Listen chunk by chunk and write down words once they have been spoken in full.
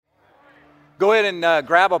Go ahead and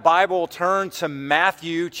grab a Bible, turn to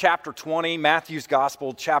Matthew chapter 20, Matthew's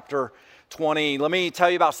Gospel chapter 20. Let me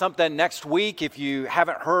tell you about something next week. If you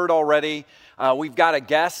haven't heard already, we've got a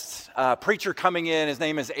guest preacher coming in. His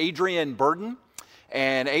name is Adrian Burden.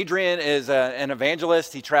 And Adrian is an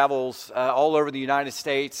evangelist. He travels all over the United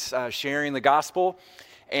States sharing the gospel.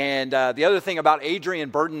 And the other thing about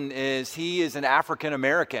Adrian Burden is he is an African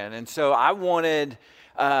American. And so I wanted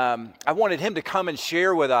him to come and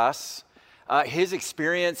share with us his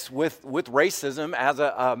experience with racism as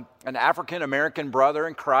an African American brother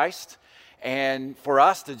in Christ, and for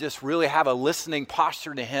us to just really have a listening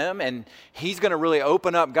posture to him. And he's going to really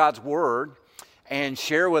open up God's Word and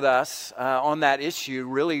share with us on that issue,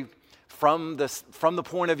 really from the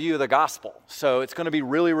point of view of the gospel. So it's going to be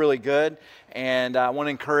really, really good, and I want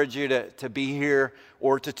to encourage you to be here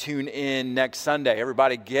or to tune in next Sunday.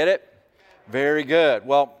 Everybody get it? Very good.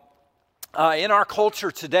 Well, in our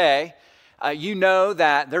culture today, you know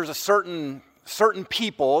that there's a certain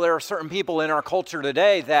people, there are certain people in our culture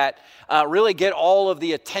today that really get all of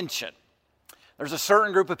the attention. There's a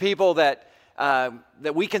certain group of people that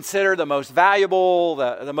we consider the most valuable,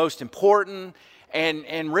 the most important,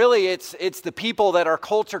 and really it's the people that our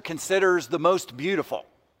culture considers the most beautiful,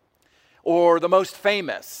 or the most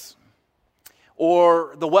famous,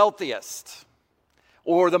 or the wealthiest,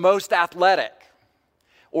 or the most athletic,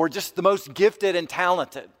 or just the most gifted and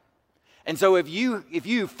talented. And so if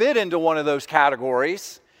you fit into one of those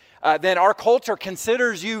categories, then our culture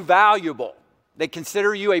considers you valuable. They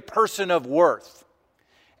consider you a person of worth,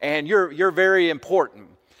 and you're very important.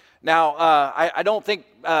 Now, I don't think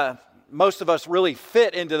most of us really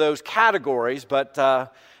fit into those categories, but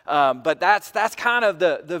that's kind of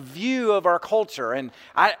the view of our culture. And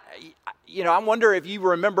I wonder if you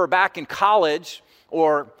remember back in college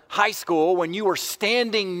or high school when you were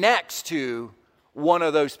standing next to one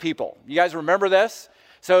of those people. You guys remember this?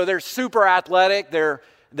 So they're super athletic,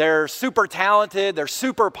 they're super talented, they're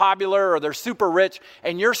super popular, or they're super rich,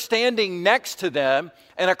 and you're standing next to them,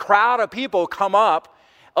 and a crowd of people come up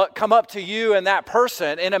to you and that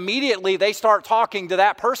person, and immediately they start talking to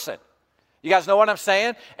that person. You guys know what I'm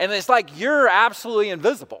saying? And it's like you're absolutely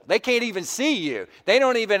invisible. They can't even see you. They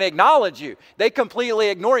don't even acknowledge you. They completely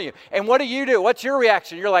ignore you. And what do? What's your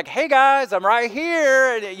reaction? You're like, hey guys, I'm right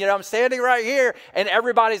here. And, I'm standing right here. And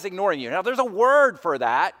everybody's ignoring you. Now, there's a word for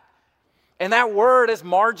that. And that word is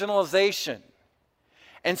marginalization.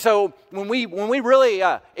 And so when we really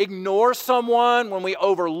ignore someone, when we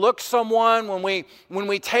overlook someone, when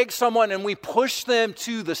we take someone and we push them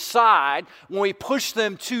to the side, when we push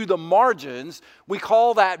them to the margins, we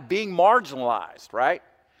call that being marginalized, right?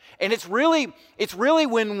 And it's really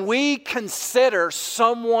when we consider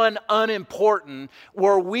someone unimportant,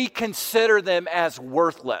 where we consider them as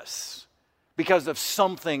worthless because of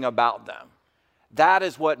something about them. That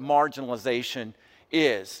is what marginalization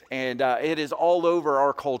is, and it is all over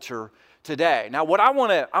our culture today. Now, what I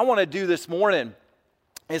want to do this morning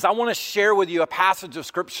is I want to share with you a passage of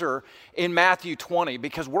Scripture in Matthew 20,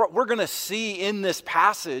 because what we're going to see in this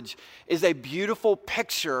passage is a beautiful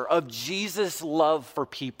picture of Jesus' love for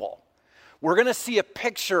people. We're going to see a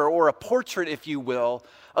picture, or a portrait, if you will,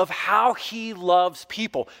 of how he loves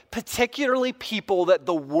people, particularly people that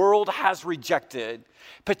the world has rejected,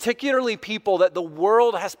 particularly people that the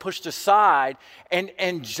world has pushed aside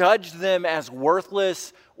and judged them as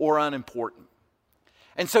worthless or unimportant.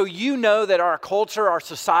 And so you know that our culture, our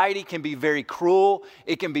society can be very cruel,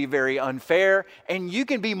 it can be very unfair, and you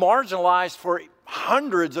can be marginalized for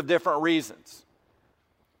hundreds of different reasons.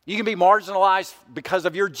 You can be marginalized because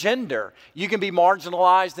of your gender. You can be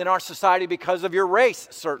marginalized in our society because of your race,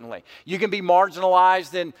 certainly. You can be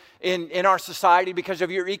marginalized in our society because of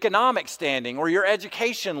your economic standing, or your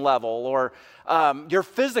education level, or your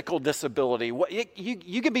physical disability.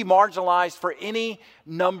 You can be marginalized for any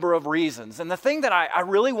number of reasons. And the thing that I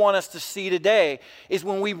really want us to see today is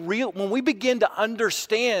when we begin to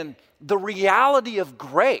understand the reality of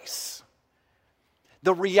grace,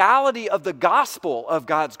 the reality of the gospel of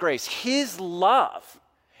God's grace, his love,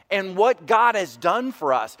 and what God has done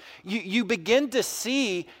for us, you begin to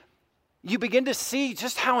see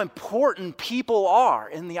just how important people are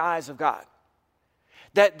in the eyes of God.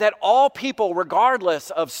 That all people, regardless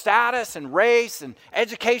of status and race and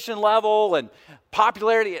education level and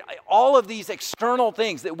popularity, all of these external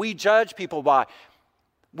things that we judge people by,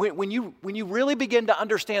 when you really begin to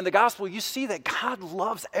understand the gospel, you see that God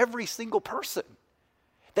loves every single person.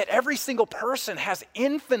 That every single person has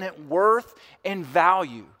infinite worth and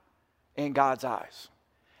value in God's eyes.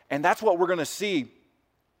 And that's what we're going to see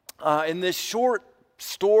in this short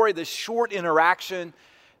story, this short interaction.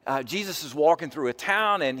 Jesus is walking through a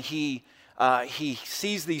town, and he he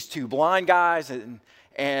sees these two blind guys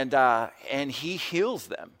and he heals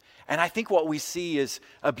them. And I think what we see is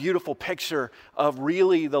a beautiful picture of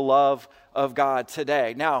really the love of God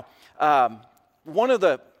today. Now, one of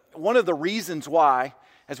the reasons why,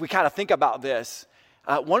 as we kind of think about this,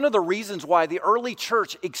 one of the reasons why the early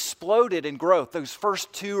church exploded in growth those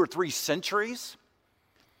first 2 or 3 centuries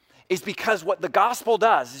is because what the gospel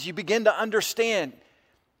does is you begin to understand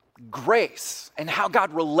grace and how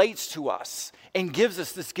God relates to us and gives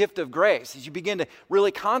us this gift of grace. As you begin to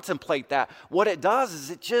really contemplate that, what it does is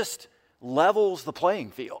it just levels the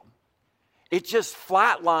playing field. It just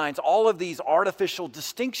flatlines all of these artificial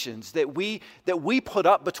distinctions that we put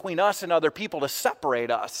up between us and other people to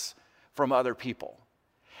separate us from other people.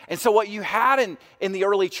 And so what you had in the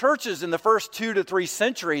early churches in the first 2 to 3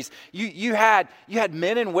 centuries, you had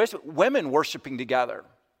men and women worshiping together.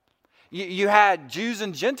 You had Jews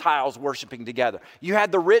and Gentiles worshiping together. You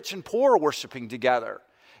had the rich and poor worshiping together.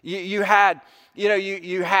 You had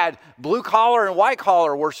blue collar and white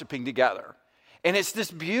collar worshiping together. And it's this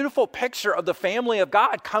beautiful picture of the family of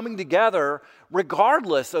God coming together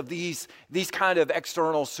regardless of these kind of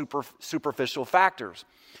external superficial factors.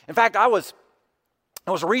 In fact, I was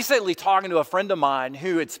recently talking to a friend of mine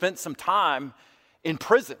who had spent some time in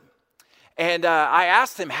prison. And I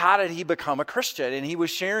asked him, how did he become a Christian? And he was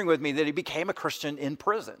sharing with me that he became a Christian in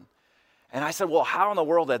prison. And I said, well, how in the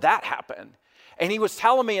world did that happen? And he was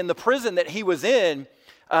telling me in the prison that he was in,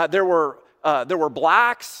 there were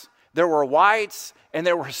blacks, there were whites, and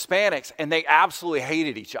there were Hispanics, and they absolutely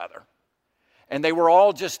hated each other. And they were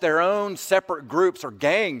all just their own separate groups or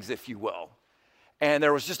gangs, if you will. And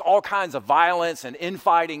there was just all kinds of violence and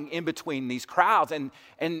infighting in between these crowds. And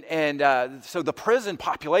so the prison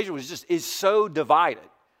population is so divided.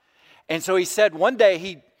 And so he said one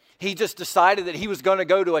day he just decided that he was going to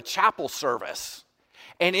go to a chapel service.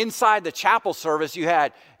 And inside the chapel service, you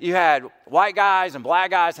had white guys and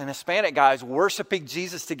black guys and Hispanic guys worshiping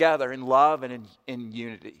Jesus together in love and in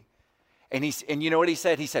unity. And you know what he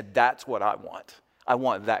said? He said, that's what I want. I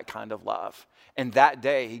want that kind of love. And that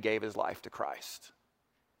day he gave his life to Christ.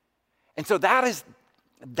 And so that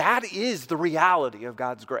is the reality of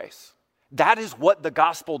God's grace. That is what the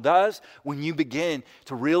gospel does when you begin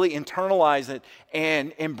to really internalize it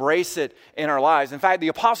and embrace it in our lives. In fact, the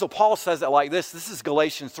Apostle Paul says it like this. This is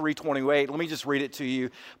Galatians 3:28. Let me just read it to you.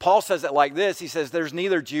 Paul says it like this. He says, there's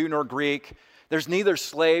neither Jew nor Greek. There's neither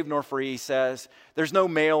slave nor free, he says. There's no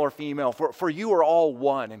male or female, for you are all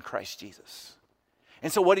one in Christ Jesus.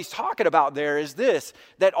 And so what he's talking about there is this,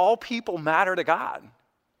 that all people matter to God.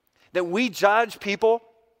 That we judge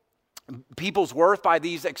people's worth by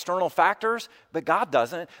these external factors, but God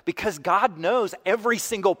doesn't, because God knows every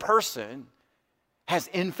single person has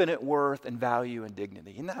infinite worth and value and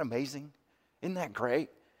dignity. Isn't that amazing? Isn't that great?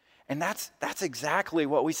 And that's exactly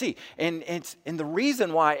what we see. And the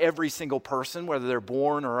reason why every single person, whether they're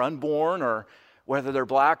born or unborn, or whether they're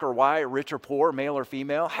black or white, rich or poor, male or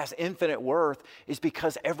female, has infinite worth is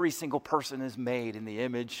because every single person is made in the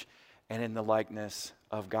image and in the likeness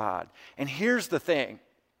of God. And here's the thing.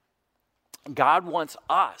 God wants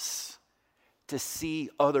us to see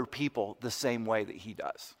other people the same way that he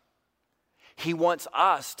does. He wants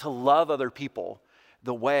us to love other people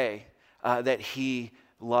the way that he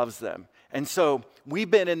loves them. And so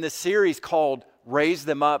we've been in this series called Raise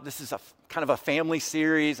Them Up. This is a kind of a family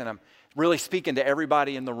series, and I'm really speaking to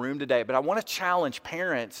everybody in the room today. But I want to challenge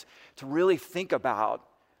parents to really think about,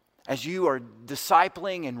 as you are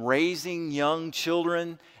discipling and raising young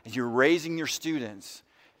children, as you're raising your students,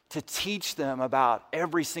 to teach them about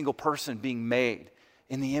every single person being made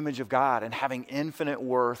in the image of God and having infinite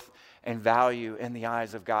worth and value in the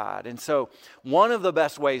eyes of God. And so one of the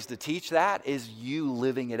best ways to teach that is you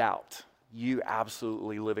living it out. You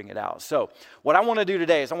absolutely living it out. So what I want to do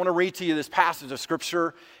today is I want to read to you this passage of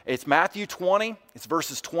Scripture. It's Matthew 20. It's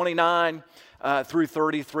verses 29 through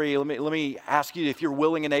 33. Let me ask you, if you're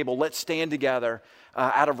willing and able, let's stand together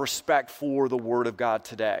out of respect for the Word of God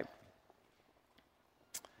today.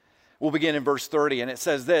 We'll begin in verse 30, and it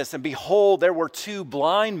says this, and behold, there were 2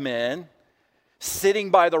 blind men sitting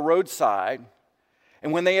by the roadside,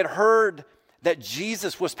 and when they had heard that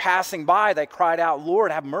Jesus was passing by, they cried out,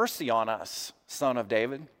 Lord, have mercy on us, Son of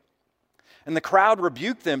David. And the crowd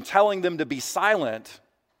rebuked them, telling them to be silent,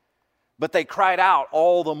 but they cried out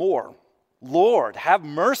all the more, Lord, have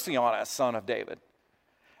mercy on us, Son of David.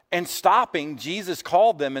 And stopping, Jesus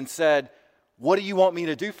called them and said, what do you want me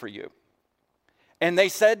to do for you? And they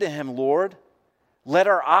said to him, Lord, let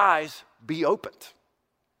our eyes be opened.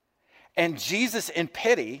 And Jesus, in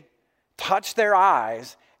pity, touched their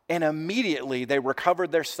eyes, and immediately they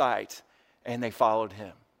recovered their sight, and they followed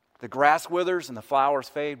him. The grass withers and the flowers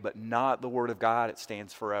fade, but not the word of God. It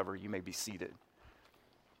stands forever. You may be seated.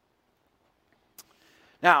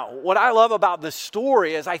 Now, what I love about this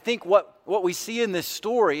story is I think what we see in this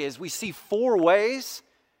story is we see 4 ways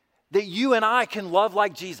that you and I can love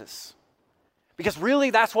like Jesus. Because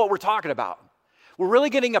really that's what we're talking about. We're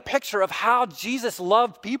really getting a picture of how Jesus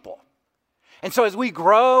loved people. And so as we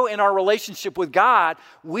grow in our relationship with God,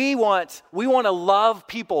 we want to love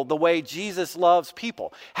people the way Jesus loves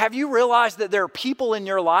people. Have you realized that there are people in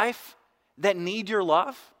your life that need your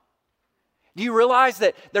love? Do you realize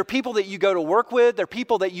that there are people that you go to work with, there are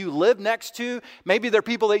people that you live next to, maybe there are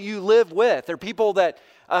people that you live with, there are people that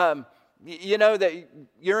that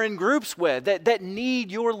you're in groups with that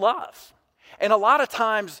need your love. And a lot of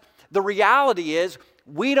times the reality is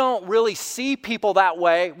we don't really see people that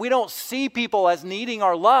way. We don't see people as needing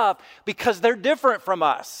our love because they're different from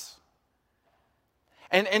us.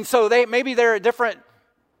 And so they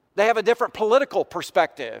have a different political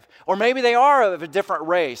perspective, or maybe they are of a different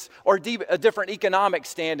race, or a different economic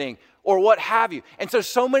standing, or what have you. And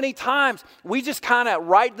so many times we just kind of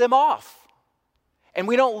write them off. And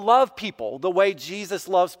we don't love people the way Jesus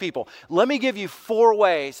loves people. Let me give you 4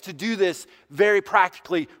 ways to do this very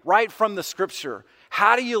practically right from the scripture.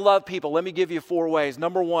 How do you love people? Let me give you 4 ways.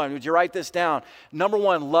 Number 1, would you write this down? Number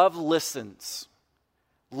 1, love listens.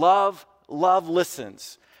 Love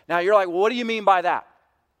listens. Now you're like, well, what do you mean by that?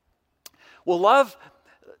 Well, love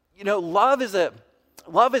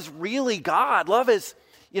is really God. Love is,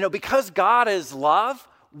 because God is love,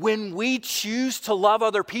 when we choose to love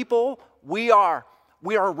other people, we are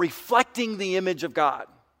reflecting the image of God.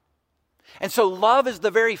 And so love is the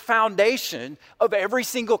very foundation of every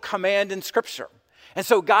single command in Scripture. And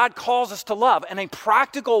so God calls us to love. And a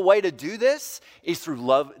practical way to do this is through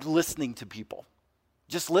listening to people.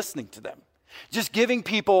 Just listening to them. Just giving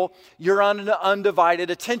people your undivided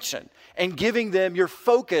attention and giving them your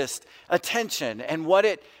focused attention and what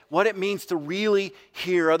it means to really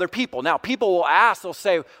hear other people. Now, people will ask, they'll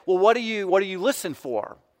say, well, what do you listen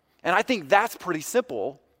for? And I think that's pretty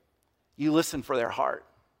simple. You listen for their heart.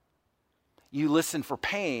 You listen for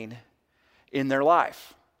pain in their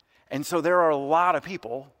life. And so there are a lot of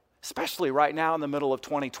people, especially right now in the middle of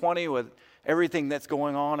 2020 with everything that's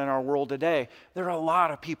going on in our world today, there are a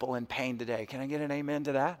lot of people in pain today. Can I get an amen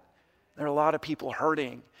to that? There are a lot of people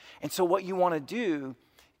hurting. And so what you want to do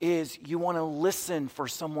is you want to listen for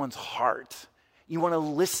someone's heart. You want to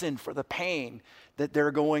listen for the pain that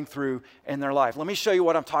they're going through in their life. Let me show you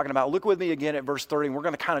what I'm talking about. Look with me again at verse 30. We're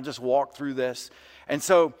going to kind of just walk through this. And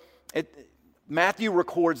so Matthew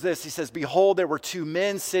records this. He says, behold, there were 2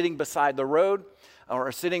 men sitting beside the road,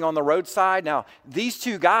 or sitting on the roadside. Now, these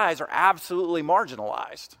 2 guys are absolutely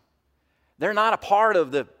marginalized. They're not a part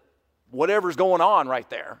of whatever's going on right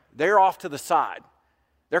there. They're off to the side.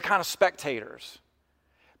 They're kind of spectators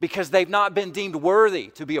because they've not been deemed worthy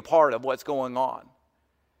to be a part of what's going on.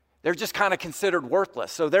 They're just kind of considered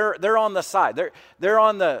worthless. So they're on the side. They're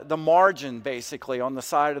on the margin, basically, on the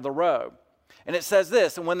side of the road. And it says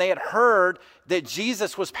this, and when they had heard that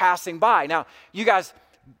Jesus was passing by. Now, you guys,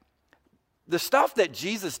 the stuff that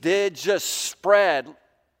Jesus did just spread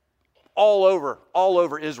all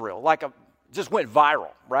over Israel, just went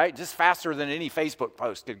viral, right? Just faster than any Facebook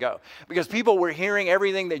post could go. Because people were hearing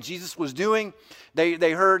everything that Jesus was doing.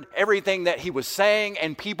 They heard everything that he was saying,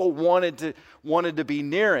 and people wanted to be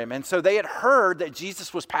near him. And so they had heard that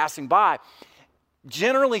Jesus was passing by.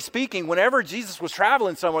 Generally speaking, whenever Jesus was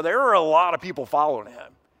traveling somewhere, there were a lot of people following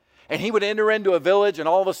him. And he would enter into a village, and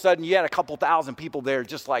all of a sudden you had a couple thousand people there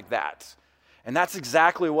just like that. And that's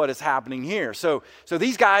exactly what is happening here. So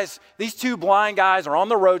these guys, these 2 blind guys are on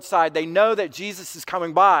the roadside. They know that Jesus is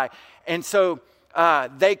coming by. And so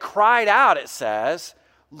they cried out, it says,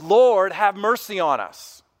 Lord, have mercy on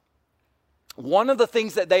us. One of the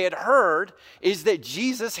things that they had heard is that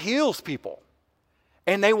Jesus heals people.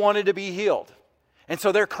 And they wanted to be healed. And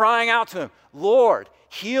so they're crying out to him, Lord,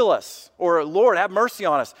 heal us, or Lord, have mercy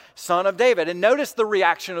on us, Son of David. And notice the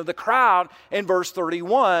reaction of the crowd in verse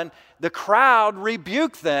 31. The crowd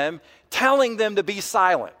rebuked them, telling them to be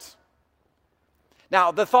silent.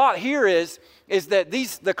 Now, the thought here is that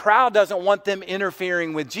the crowd doesn't want them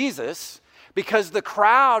interfering with Jesus because the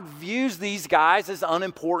crowd views these guys as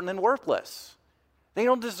unimportant and worthless. They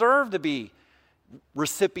don't deserve to be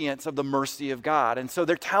recipients of the mercy of God. And so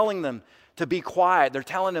they're telling them to be quiet. They're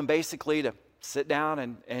telling them basically to sit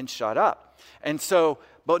down and shut up. And so,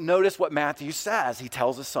 but notice what Matthew says. He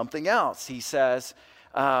tells us something else. He says,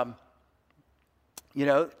 telling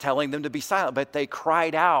them to be silent, but they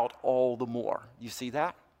cried out all the more. You see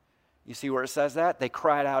that? You see where it says that? They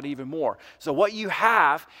cried out even more. So what you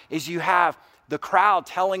have is you have the crowd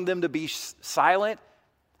telling them to be silent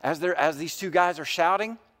as these two guys are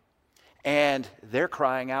shouting, and they're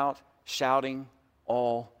crying out, shouting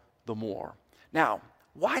all the more. Now,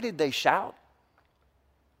 why did they shout?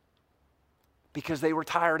 Because they were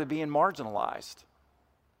tired of being marginalized.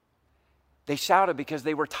 They shouted because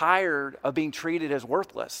they were tired of being treated as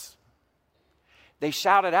worthless. They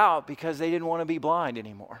shouted out because they didn't want to be blind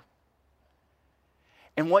anymore.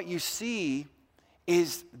 And what you see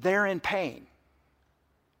is they're in pain.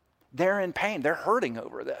 They're in pain. They're hurting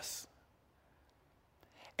over this.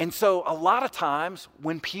 And so a lot of times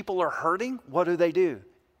when people are hurting, what do?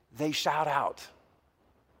 They shout out.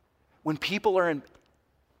 When people are in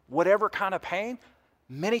whatever kind of pain,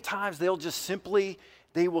 many times they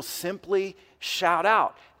will simply shout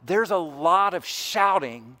out. There's a lot of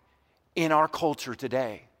shouting in our culture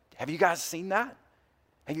today. Have you guys seen that?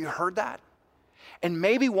 Have you heard that? And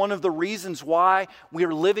maybe one of the reasons why we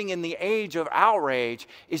are living in the age of outrage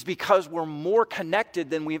is because we're more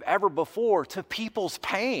connected than we've ever before to people's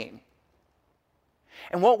pain.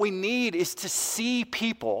 And what we need is to see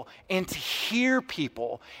people and to hear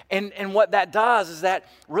people. And what that does is that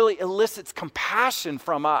really elicits compassion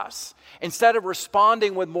from us. Instead of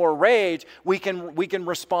responding with more rage, we can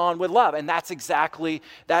respond with love. And that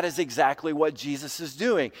is exactly what Jesus is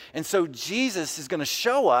doing. And so Jesus is going to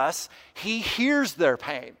show us he hears their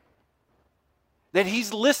pain. That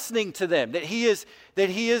he's listening to them, that he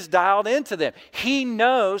is dialed into them. He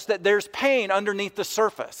knows that there's pain underneath the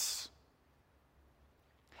surface.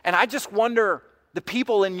 And I just wonder, the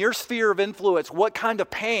people in your sphere of influence, what kind of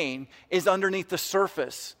pain is underneath the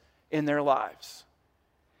surface in their lives?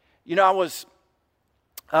 You know, I was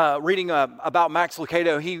reading about Max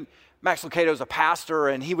Lucado. Max Lucado is a pastor,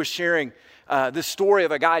 and he was sharing this story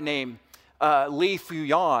of a guy named Li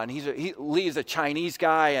Fuyan. Li is a Chinese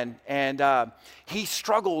guy, and he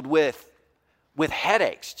struggled with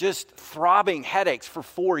headaches, just throbbing headaches for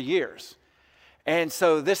 4 years. And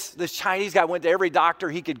so this Chinese guy went to every doctor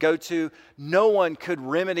he could go to. No one could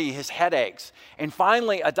remedy his headaches. And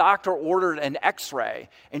finally, a doctor ordered an x-ray.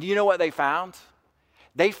 And do you know what they found?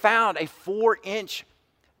 They found a 4-inch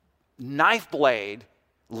knife blade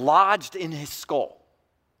lodged in his skull.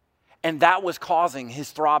 And that was causing his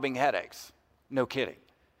throbbing headaches. No kidding.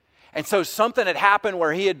 And so something had happened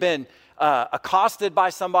where he had been accosted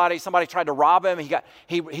by somebody tried to rob him.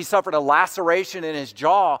 He suffered a laceration in his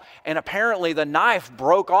jaw, and apparently the knife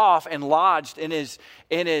broke off and lodged in his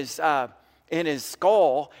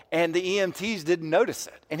skull, and the EMTs didn't notice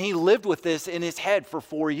it. And he lived with this in his head for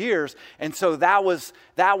 4 years, and so that was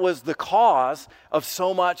the cause of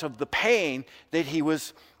so much of the pain that he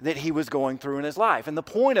was going through in his life. And the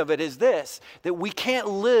point of it is this: that we can't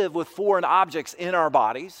live with foreign objects in our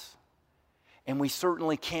bodies. And we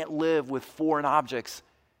certainly can't live with foreign objects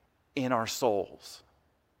in our souls.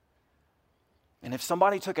 And if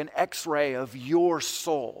somebody took an x-ray of your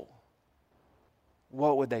soul,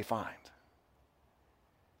 what would they find?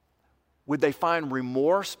 Would they find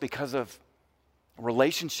remorse because of a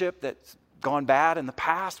relationship that's gone bad in the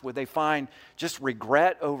past? Would they find just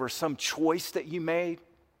regret over some choice that you made?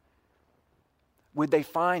 Would they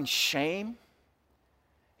find shame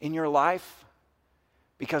in your life?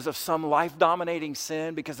 Because of some life-dominating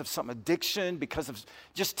sin, because of some addiction, because of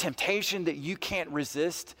just temptation that you can't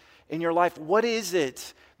resist in your life? What is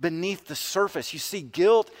it beneath the surface? You see,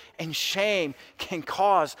 guilt and shame can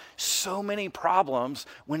cause so many problems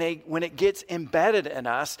when it gets embedded in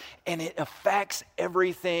us, and it affects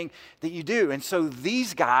everything that you do. And so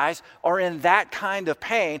these guys are in that kind of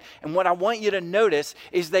pain, and what I want you to notice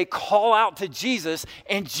is they call out to Jesus,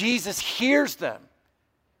 and Jesus hears them.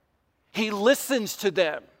 He listens to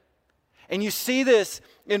them. And you see this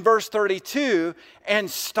in verse 32,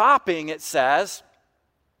 and stopping, it says,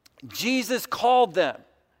 Jesus called them.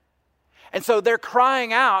 And so they're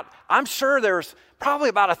crying out. I'm sure there's probably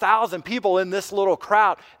about 1,000 people in this little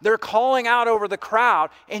crowd. They're calling out over the crowd,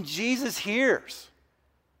 and Jesus hears.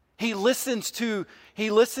 He listens to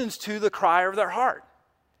the cry of their heart.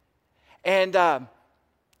 And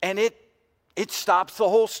it stops the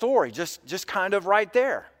whole story, just kind of right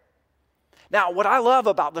there. Now, what I love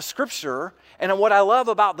about the Scripture and what I love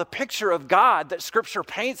about the picture of God that Scripture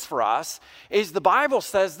paints for us is the Bible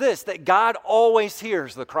says this, that God always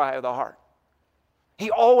hears the cry of the heart.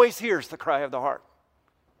 He always hears the cry of the heart.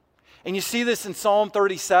 And you see this in Psalm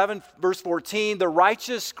 37, verse 14, the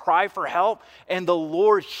righteous cry for help, and the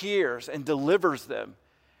Lord hears and delivers them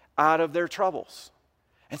out of their troubles.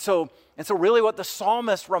 And so really what the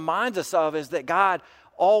psalmist reminds us of is that God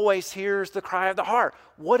always hears the cry of the heart.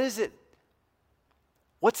 What is it?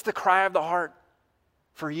 What's the cry of the heart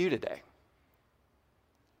for you today?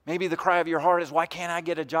 Maybe the cry of your heart is, why can't I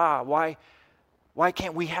get a job? Why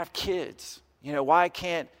can't we have kids? Why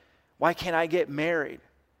can't I get married?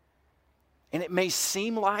 And it may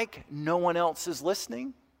seem like no one else is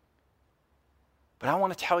listening, but I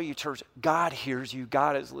want to tell you, church, God hears you.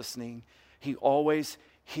 God is listening. He always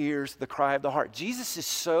hears the cry of the heart. Jesus is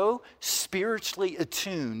so spiritually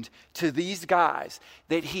attuned to these guys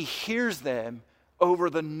that he hears them over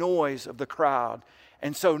the noise of the crowd.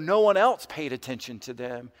 And so no one else paid attention to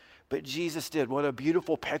them, but Jesus did. What a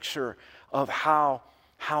beautiful picture of how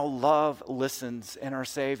love listens in our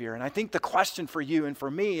Savior. And I think the question for you and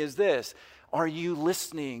for me is this: are you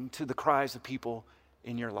listening to the cries of people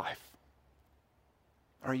in your life?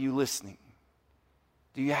 Are you listening?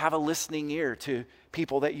 Do you have a listening ear to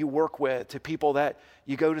people that you work with, to people that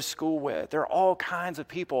you go to school with? There are all kinds of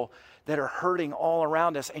people that are hurting all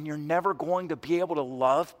around us, and you're never going to be able to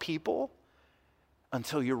love people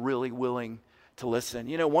until you're really willing to listen.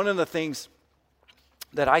 One of the things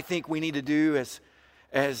that I think we need to do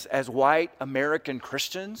as white American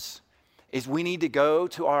Christians is we need to go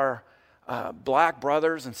to our black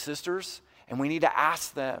brothers and sisters, and we need to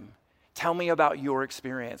ask them, tell me about your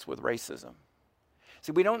experience with racism.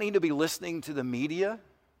 See, we don't need to be listening to the media.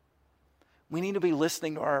 We need to be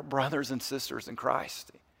listening to our brothers and sisters in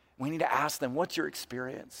Christ. We need to ask them, what's your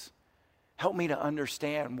experience? Help me to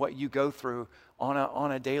understand what you go through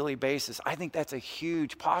on a daily basis. I think that's a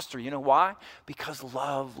huge posture. You know why? Because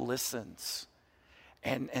love listens.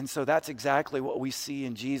 And so that's exactly what we see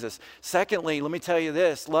in Jesus. Secondly, let me tell you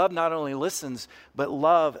this: love not only listens, but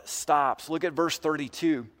love stops. Look at verse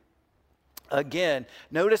 32. Again,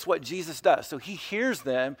 notice what Jesus does. So he hears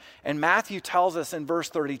them, and Matthew tells us in verse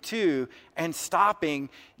 32, and stopping,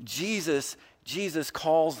 Jesus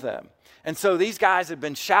calls them. And so these guys have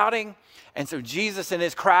been shouting, and so Jesus and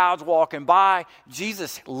his crowd's walking by.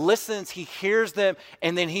 Jesus listens, he hears them,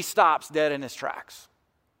 and then he stops dead in his tracks.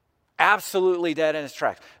 Absolutely dead in his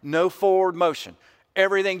tracks. No forward motion.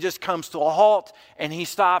 Everything just comes to a halt, and he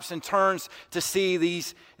stops and turns to see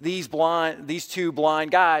these two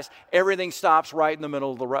blind guys. Everything stops right in the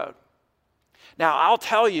middle of the road. Now, I'll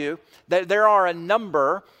tell you that there are a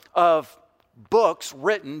number of books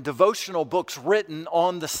written, devotional books written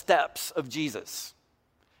on the steps of Jesus.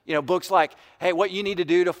 Books like, hey, what you need to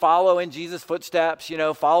do to follow in Jesus' footsteps,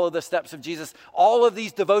 follow the steps of Jesus. All of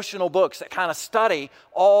these devotional books that kind of study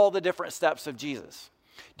all the different steps of Jesus.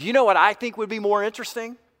 Do you know what I think would be more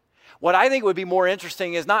interesting? What I think would be more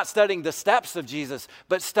interesting is not studying the steps of Jesus,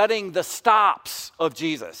 but studying the stops of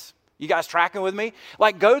Jesus. You guys tracking with me?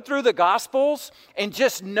 Like, go through the Gospels and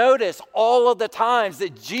just notice all of the times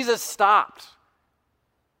that Jesus stopped.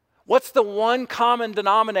 What's the one common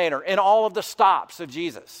denominator in all of the stops of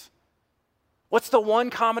Jesus? What's the one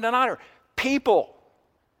common denominator? People.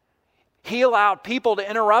 He allowed people to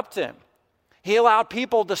interrupt him. He allowed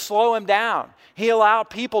people to slow him down. He allowed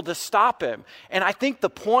people to stop him. And I think the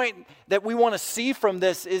point that we want to see from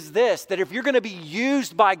this is this: that if you're going to be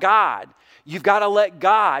used by God, you've got to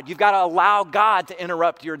allow God to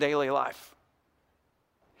interrupt your daily life.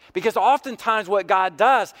 Because oftentimes what God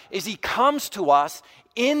does is he comes to us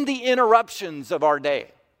in the interruptions of our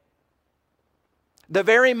day. The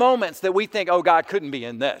very moments that we think, oh, God couldn't be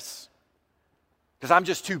in this because I'm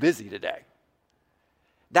just too busy today.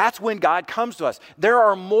 That's when God comes to us. There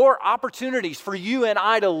are more opportunities for you and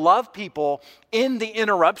I to love people in the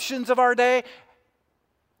interruptions of our day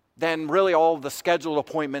than really all of the scheduled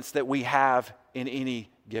appointments that we have in any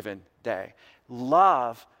given day.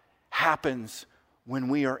 Love happens when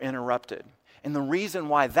we are interrupted. And the reason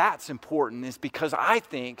why that's important is because I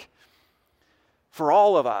think for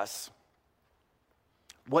all of us,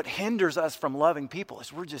 what hinders us from loving people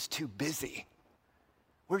is we're just too busy.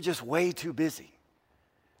 We're just way too busy.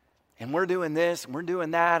 And we're doing this, and we're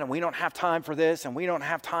doing that, and we don't have time for this, and we don't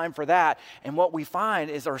have time for that. And what we find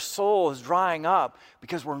is our soul is drying up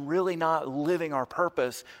because we're really not living our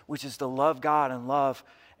purpose, which is to love God and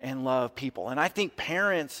love people. And I think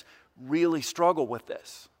parents really struggle with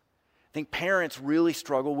this. I think parents really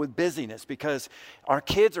struggle with busyness because our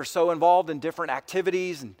kids are so involved in different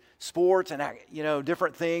activities and sports and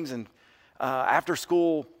different things and after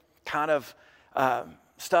school kind of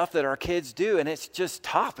stuff that our kids do, and it's just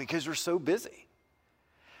tough because we're so busy.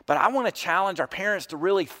 But I want to challenge our parents to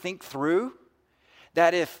really think through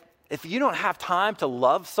that if you don't have time to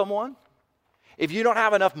love someone, if you don't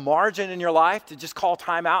have enough margin in your life to just call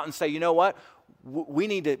time out and say, you know what, we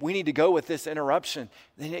need to go with this interruption,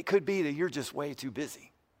 then it could be that you're just way too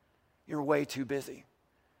busy. You're way too busy.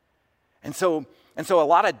 And so a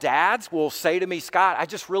lot of dads will say to me, Scott, I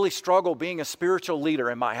just really struggle being a spiritual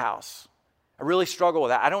leader in my house. I really struggle with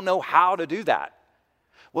that. I don't know how to do that.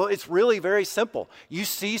 Well, it's really very simple. You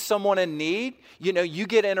see someone in need, you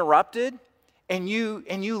get interrupted and you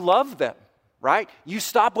love them, right? You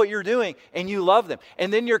stop what you're doing and you love them.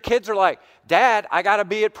 And then your kids are like, Dad, I got to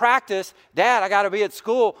be at practice. Dad, I got to be at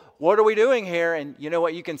school. What are we doing here? And you know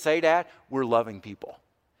what you can say, Dad? We're loving people.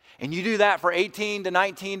 And you do that for 18 to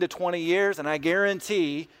 19 to 20 years, and I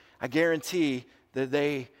guarantee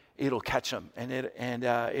that it'll catch them and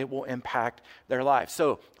it will impact their life.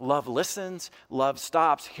 So love listens, love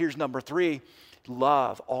stops. Here's number 3,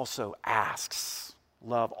 love also asks.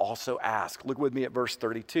 Love also asks. Look with me at verse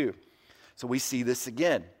 32. So we see this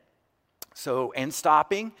again. So in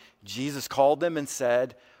stopping, Jesus called them and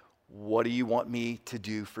said, what do you want me to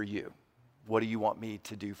do for you? What do you want me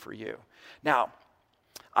to do for you? Now,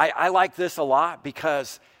 I like this a lot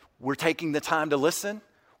because we're taking the time to listen.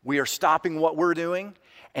 We are stopping what we're doing.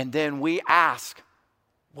 And then we ask,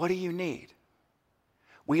 what do you need?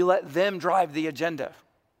 We let them drive the agenda.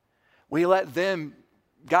 We let them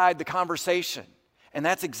guide the conversation. And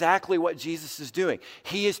that's exactly what Jesus is doing.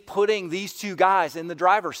 He is putting these two guys in the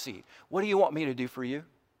driver's seat. What do you want me to do for you?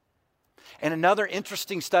 And another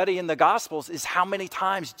interesting study in the Gospels is how many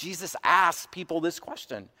times Jesus asks people this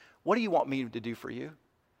question. What do you want me to do for you?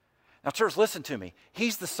 Now, church, listen to me.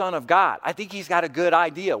 He's the Son of God. I think he's got a good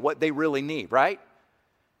idea what they really need, right?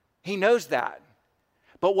 He knows that.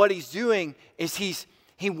 But what he's doing is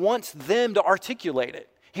he wants them to articulate it.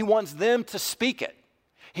 He wants them to speak it.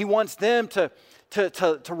 He wants them to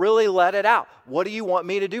really let it out. What do you want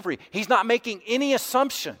me to do for you? He's not making any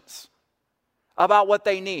assumptions about what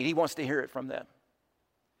they need. He wants to hear it from them.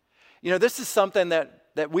 This is something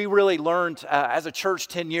that we really learned as a church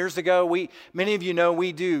 10 years ago. Many of you know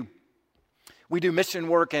we do mission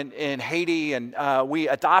work in Haiti, and we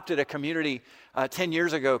adopted a community 10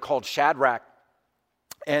 years ago called Shadrach,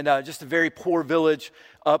 and just a very poor village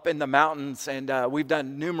up in the mountains, and we've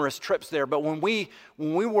done numerous trips there. But when we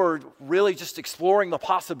were really just exploring the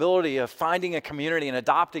possibility of finding a community and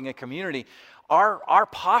adopting a community, our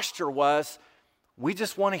posture was, we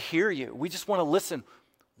just want to hear you. We just want to listen.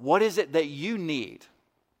 What is it that you need?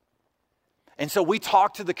 And so we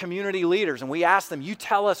talked to the community leaders and we asked them, you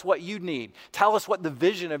tell us what you need. Tell us what the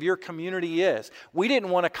vision of your community is. We didn't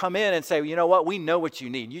want to come in and say, you know what, we know what you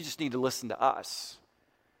need. You just need to listen to us.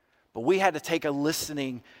 But we had to take a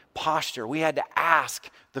listening posture. We had to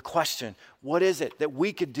ask the question, what is it that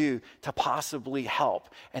we could do to possibly help?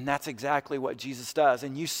 And that's exactly what Jesus does.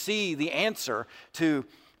 And you see the answer to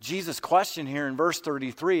Jesus' question here in verse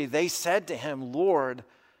 33. They said to him, Lord,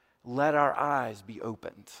 let our eyes be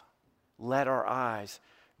opened. Let our eyes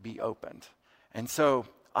be opened. And so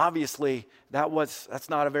obviously that's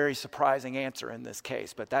not a very surprising answer in this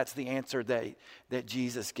case, but that's the answer that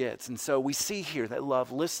Jesus gets. And so we see here that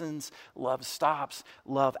love listens, love stops,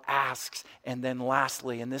 love asks, and then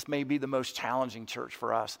lastly, and this may be the most challenging, church,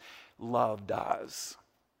 for us, love does.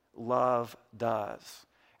 Love does.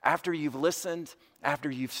 After you've listened, after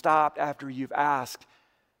you've stopped, after you've asked,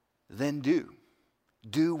 then do.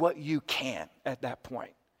 Do what you can at that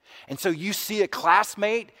point. And so you see a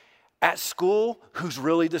classmate at school who's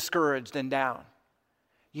really discouraged and down.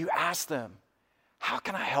 You ask them, how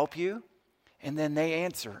can I help you? And then they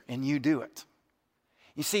answer and you do it.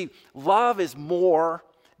 You see, love is more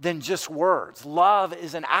than just words. Love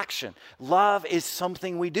is an action. Love is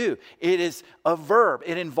something we do. It is a verb.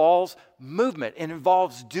 It involves movement. It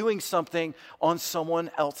involves doing something on someone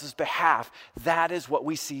else's behalf. That is what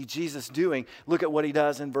we see Jesus doing. Look at what he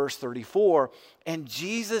does in verse 34. And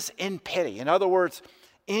Jesus, in pity, in other words,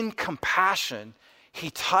 in compassion, he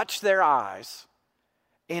touched their eyes,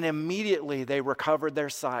 and immediately they recovered their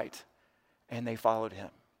sight and they followed him.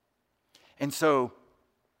 And so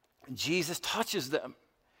Jesus touches them.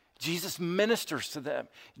 Jesus ministers to them.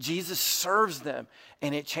 Jesus serves them,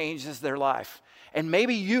 and it changes their life. And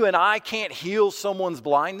maybe you and I can't heal someone's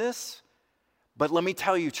blindness, but let me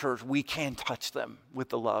tell you, church, we can touch them with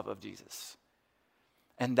the love of Jesus.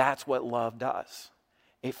 And that's what love does.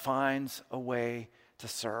 It finds a way to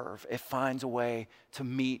serve. It finds a way to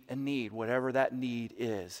meet a need, whatever that need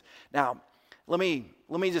is. Now, let me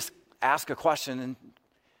just ask a question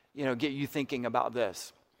and get you thinking about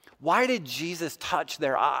this. Why did Jesus touch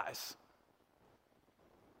their eyes?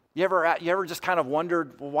 You ever just kind of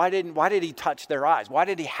wondered, well, why did he touch their eyes? Why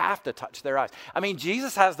did he have to touch their eyes? I mean,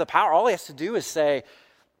 Jesus has the power. All he has to do is say,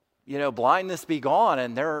 blindness be gone,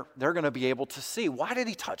 and they're going to be able to see. Why did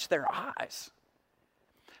he touch their eyes?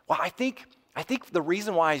 Well, I think the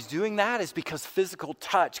reason why he's doing that is because physical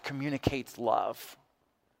touch communicates love.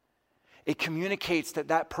 It communicates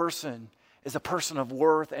that person is a person of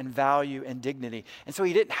worth and value and dignity. And so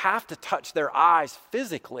he didn't have to touch their eyes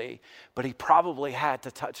physically, but he probably had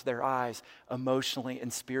to touch their eyes emotionally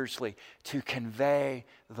and spiritually to convey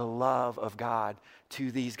the love of God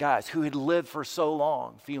to these guys who had lived for so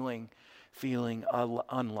long feeling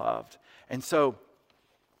unloved. And so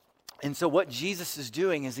what Jesus is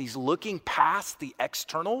doing is he's looking past the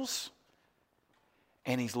externals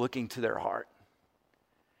and he's looking to their heart.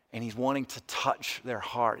 And he's wanting to touch their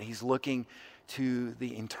heart. He's looking to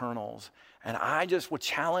the internals. And I just would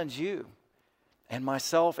challenge you, and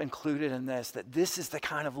myself included in this, that this is the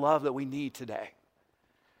kind of love that we need today.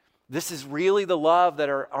 This is really the love that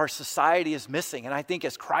our society is missing. And I think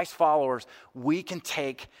as Christ followers, we can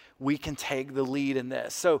take the lead in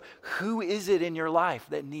this. So who is it in your life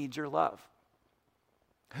that needs your love?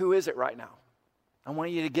 Who is it right now? I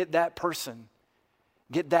want you to get that person,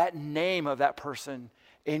 get that name of that person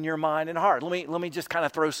in your mind and heart. Let me just kind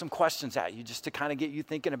of throw some questions at you just to kind of get you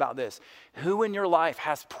thinking about this. Who in your life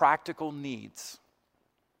has practical needs?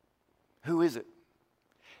 Who is it?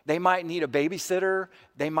 They might need a babysitter.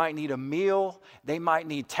 They might need a meal. They might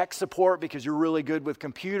need tech support because you're really good with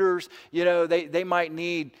computers. You know, they might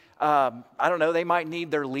need, they might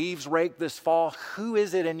need their leaves raked this fall. Who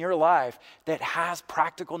is it in your life that has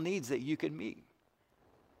practical needs that you can meet?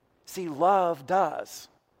 See, love does.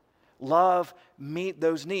 Love meet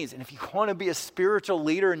those needs. And if you want to be a spiritual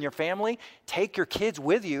leader in your family, take your kids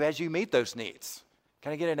with you as you meet those needs.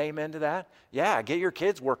 Can I get an amen to that? Yeah, get your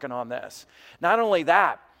kids working on this. Not only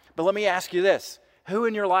that, but let me ask you this. Who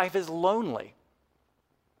in your life is lonely?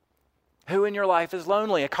 Who in your life is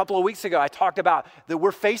lonely? A couple of weeks ago, I talked about that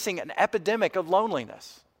we're facing an epidemic of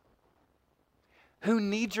loneliness. Who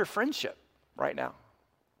needs your friendship right now?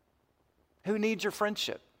 Who needs your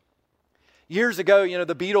friendship? Years ago,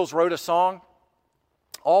 the Beatles wrote a song,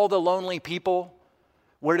 All the Lonely People,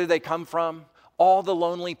 Where Did They Come From? All the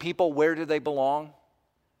lonely people, where do they belong?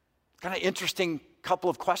 Kind of interesting couple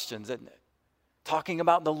of questions, isn't it? Talking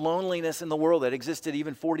about the loneliness in the world that existed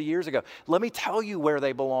even 40 years ago. Let me tell you where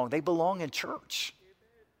they belong. They belong in church.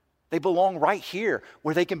 They belong right here,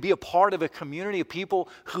 where they can be a part of a community of people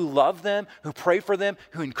who love them, who pray for them,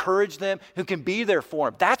 who encourage them, who can be there for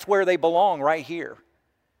them. That's where they belong, right here.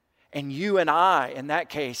 And you and I, in that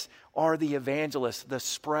case, are the evangelists, the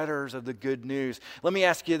spreaders of the good news. Let me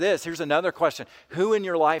ask you this. Here's another question. Who in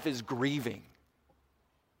your life is grieving?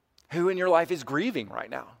 Who in your life is grieving right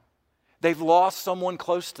now? They've lost someone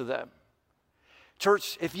close to them.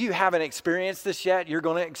 Church, if you haven't experienced this yet, you're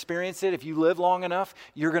going to experience it. If you live long enough,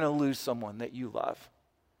 you're going to lose someone that you love.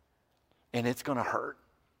 And it's going to hurt.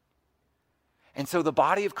 And so the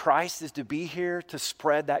body of Christ is to be here to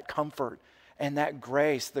spread that comfort and that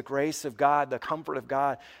grace, the grace of God, the comfort of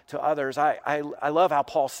God to others. I love how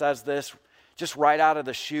Paul says this just right out of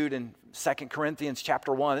the chute in 2 Corinthians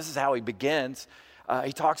chapter 1. This is how he begins.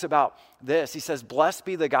 He talks about this. He says, "Blessed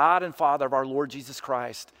be the God and Father of our Lord Jesus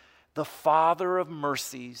Christ, the Father of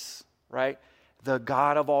mercies," right? The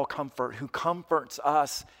God of all comfort, who comforts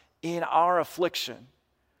us in our affliction.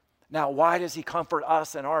 Now, why does he comfort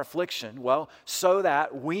us in our affliction? Well, so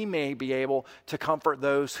that we may be able to comfort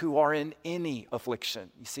those who are in any affliction.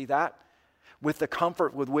 You see that? With the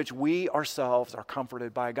comfort with which we ourselves are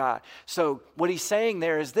comforted by God. So what he's saying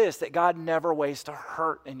there is this, that God never wastes a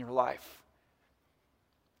hurt in your life.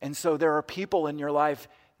 And so there are people in your life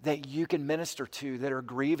that you can minister to that are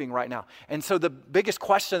grieving right now. And so the biggest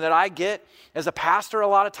question that I get as a pastor a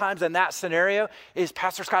lot of times in that scenario is,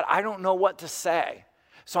 Pastor Scott, I don't know what to say.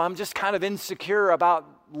 So I'm just kind of insecure about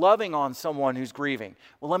loving on someone who's grieving.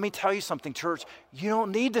 Well, let me tell you something, church. You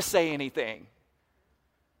don't need to say anything.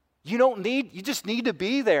 You just need to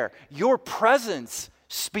be there. Your presence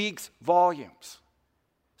speaks volumes.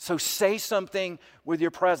 So say something with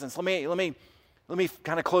your presence. Let me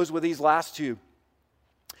kind of close with these last two.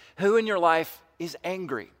 Who in your life is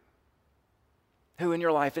angry? Who in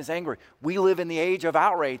your life is angry? We live in the age of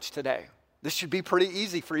outrage today. This should be pretty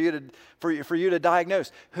easy for you to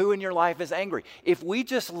diagnose. Who in your life is angry? If we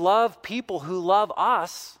just love people who love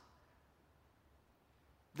us,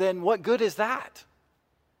 then what good is that?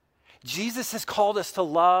 Jesus has called us to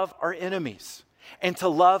love our enemies and to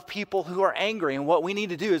love people who are angry. And what we need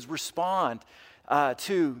to do is respond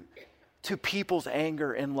to people's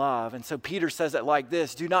anger in love. And so Peter says it like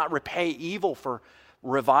this: do not repay evil for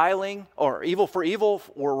reviling, or evil for evil,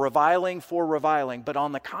 or reviling for reviling, but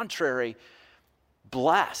on the contrary,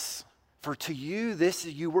 bless. For to you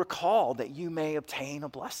you were called that you may obtain a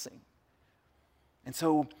blessing. And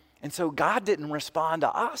so God didn't respond to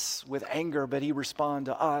us with anger, but he responded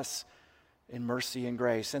to us in mercy and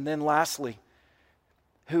grace. And then lastly,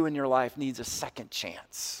 who in your life needs a second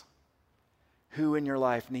chance? Who in your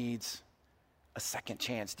life needs a second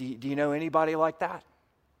chance? Do you know anybody like that?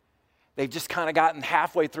 They've just kind of gotten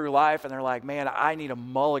halfway through life and they're like, man, I need a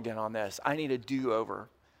mulligan on this. I need a do-over.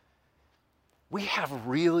 We have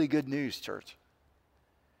really good news, church.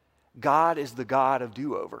 God is the God of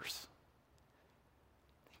do-overs.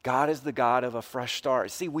 God is the God of a fresh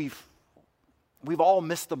start. See, we've all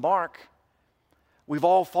missed the mark. We've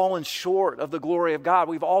all fallen short of the glory of God.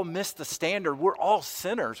 We've all missed the standard. We're all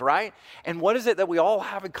sinners, right? And what is it that we all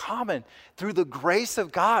have in common? Through the grace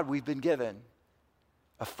of God, we've been given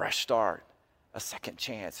a fresh start, a second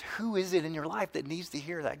chance. Who is it in your life that needs to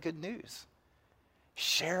hear that good news?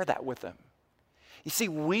 Share that with them. You see,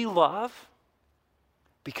 we love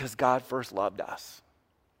because God first loved us.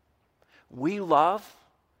 We love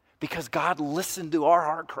because God listened to our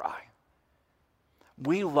heart cry.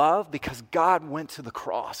 We love because God went to the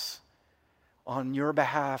cross on your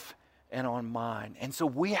behalf and on mine. And so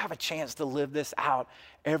we have a chance to live this out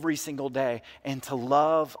every single day and to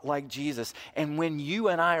love like Jesus. And when you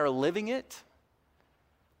and I are living it,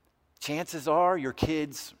 chances are your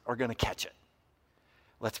kids are going to catch it.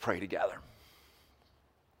 Let's pray together.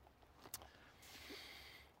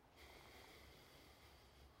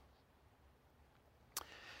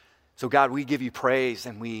 So God, we give you praise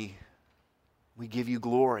and we give you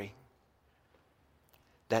glory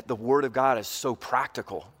that the Word of God is so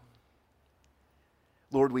practical.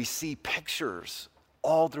 Lord, we see pictures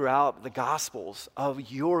all throughout the Gospels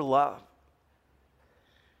of your love.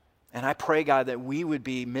 And I pray, God, that we would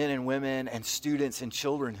be men and women and students and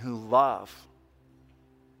children who love.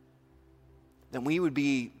 That we would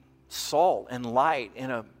be salt and light in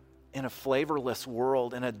a flavorless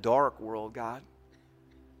world, in a dark world, God.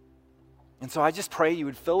 And so I just pray you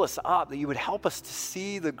would fill us up, that you would help us to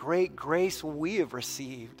see the great grace we have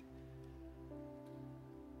received.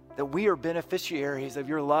 That we are beneficiaries of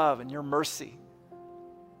your love and your mercy.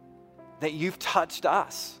 That you've touched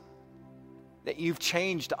us. That you've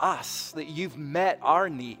changed us. That you've met our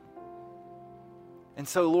need. And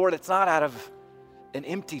so, Lord, it's not out of an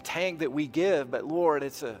empty tank that we give, but Lord,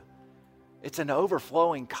 it's an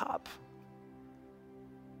overflowing cup.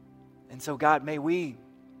 And so, God, may we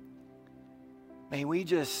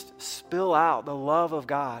just spill out the love of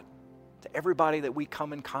God to everybody that we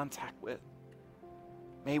come in contact with.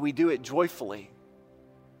 May we do it joyfully.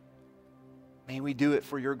 May we do it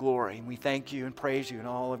for your glory. And we thank you and praise you. And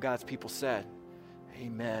all of God's people said,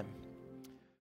 amen.